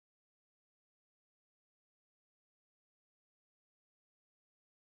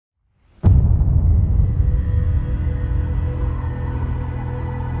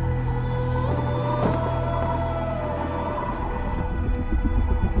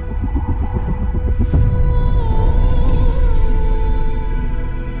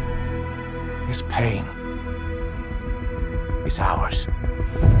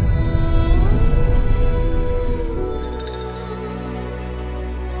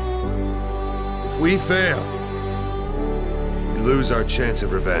we fail, we lose our chance at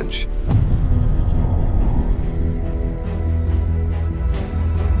revenge.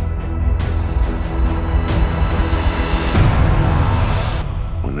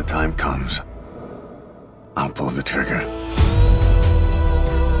 When the time comes, I'll pull the trigger.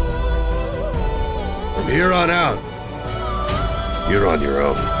 From here on out, you're on your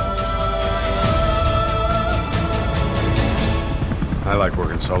own. I like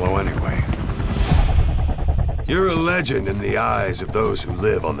working solo anyway. You're a legend in the eyes of those who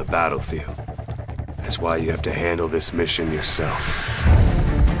live on the battlefield. That's why you have to handle this mission yourself.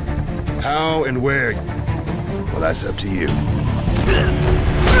 How and where? Well, that's up to you.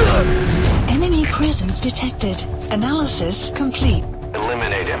 Enemy presence detected. Analysis complete.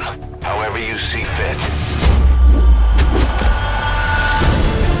 Eliminate him, however you see fit.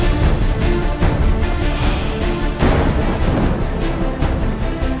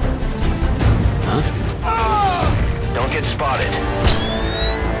 Don't get spotted.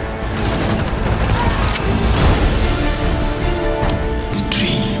 The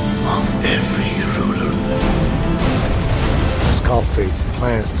dream of every ruler. Skullface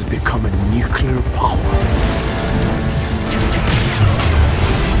plans to become a nuclear power.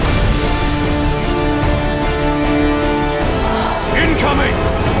 Incoming!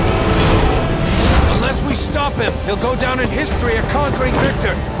 Unless we stop him, he'll go down in history a conquering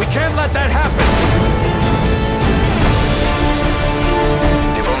victor. We can't let that happen.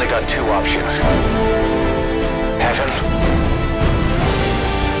 You've only got two options. Heaven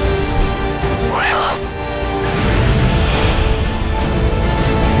or hell.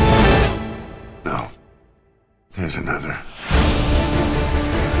 No. There's another.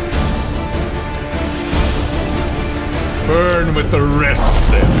 Burn with the rest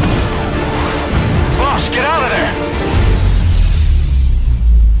of them. Boss, get out of there!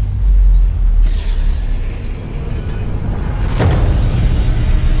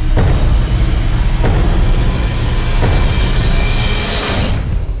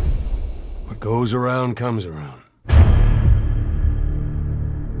 What goes around comes around.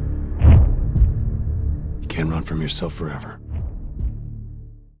 You can't run from yourself forever.